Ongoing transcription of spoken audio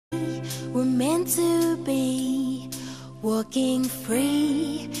we're meant to be, walking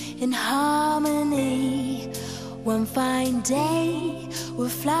free in harmony. One fine day we'll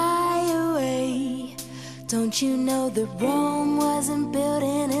fly away. Don't you know that Rome wasn't built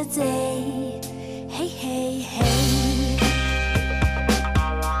in a day? Hey, hey, hey.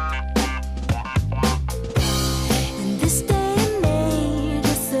 In this day and age,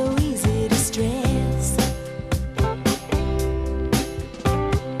 it's so easy to stress,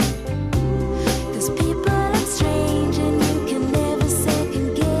 'cause people act strange and you can never second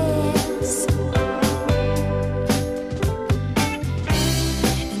guess.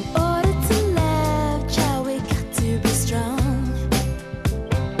 In order to love, child, we got to be strong.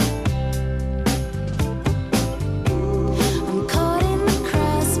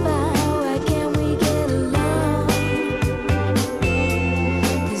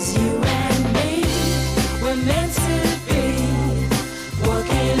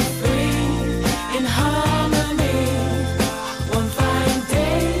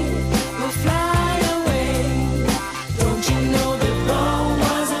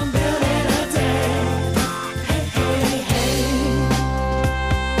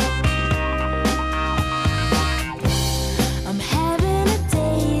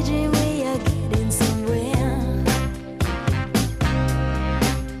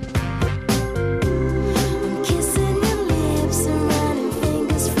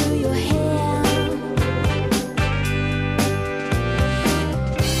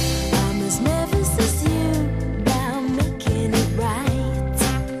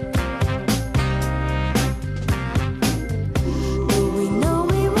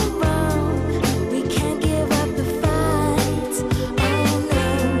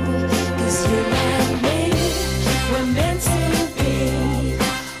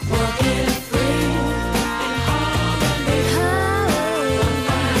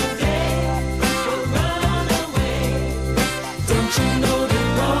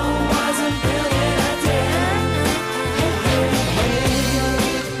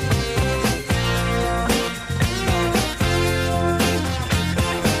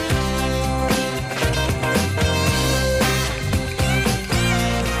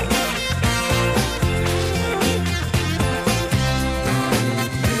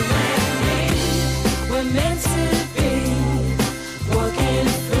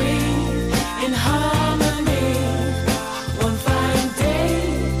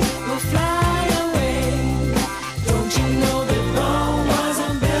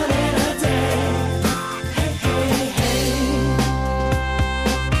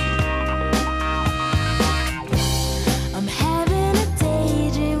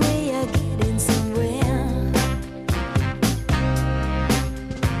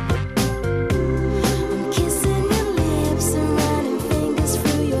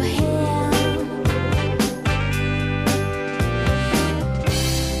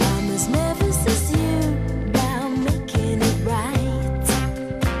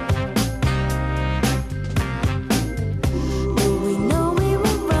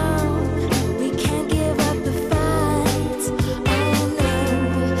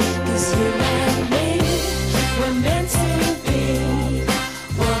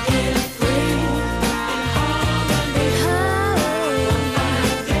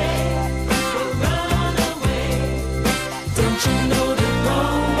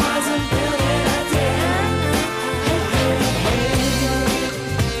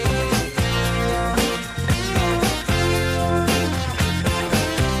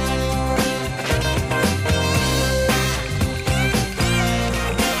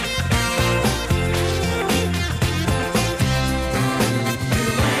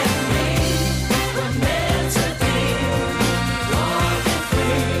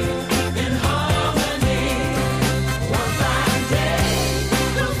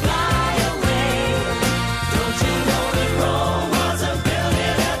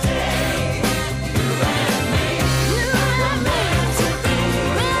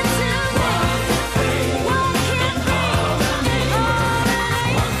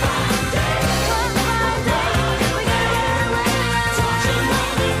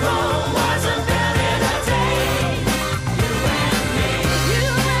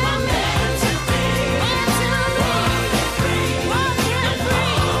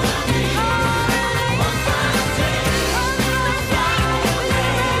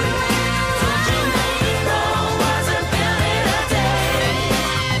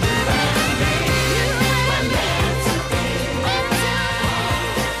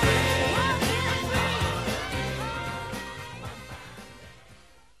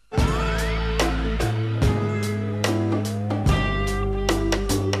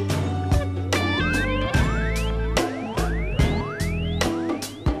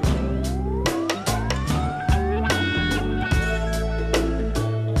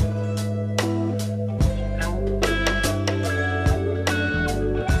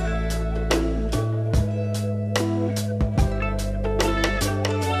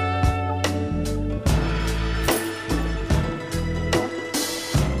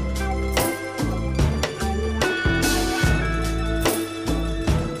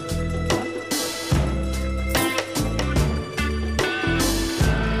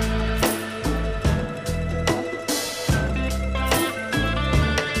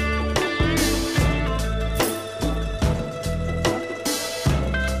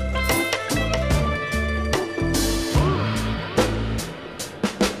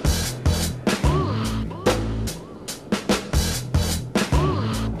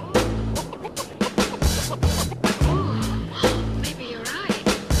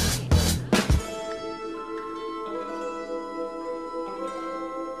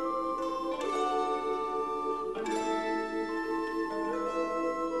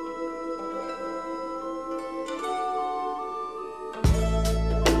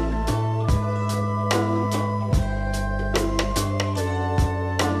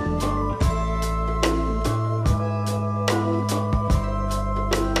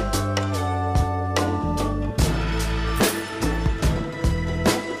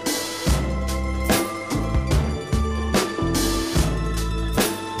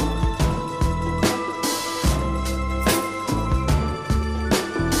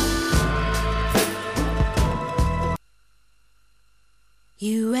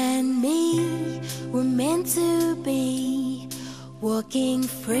 You and me were meant to be, walking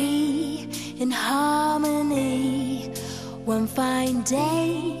free in harmony. One fine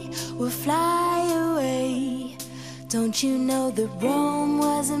day we'll fly away. Don't you know that Rome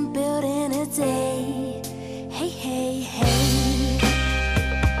wasn't built in a day? Hey, hey, hey.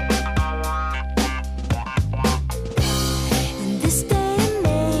 In this day and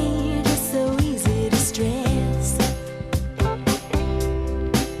age, it's so easy to stress,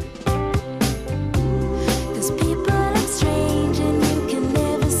 'cause people act strange and you can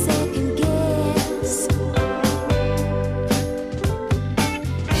never second guess.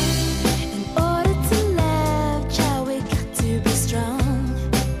 In order to love, child, we got to be strong.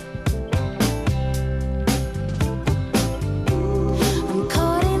 I'm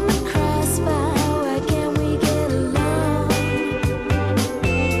caught in the crossfire, why can't we get along?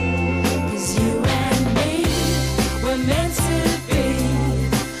 'Cause you and me were meant to be,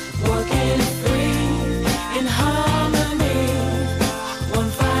 walking free in harmony.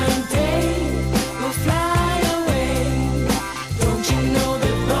 One fine day we'll fly away. Don't you know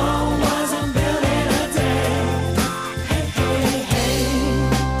that Rome wasn't built in a day? Hey, hey, hey.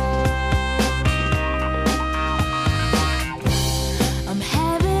 I'm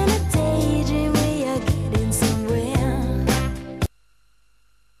having a daydream, we are getting somewhere.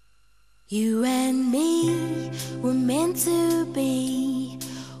 You and me were meant to be,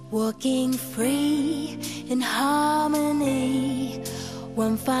 walking free in harmony.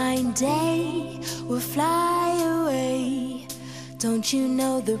 One fine day we'll fly away. Don't you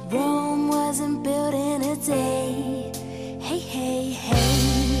know that Rome wasn't built in a day?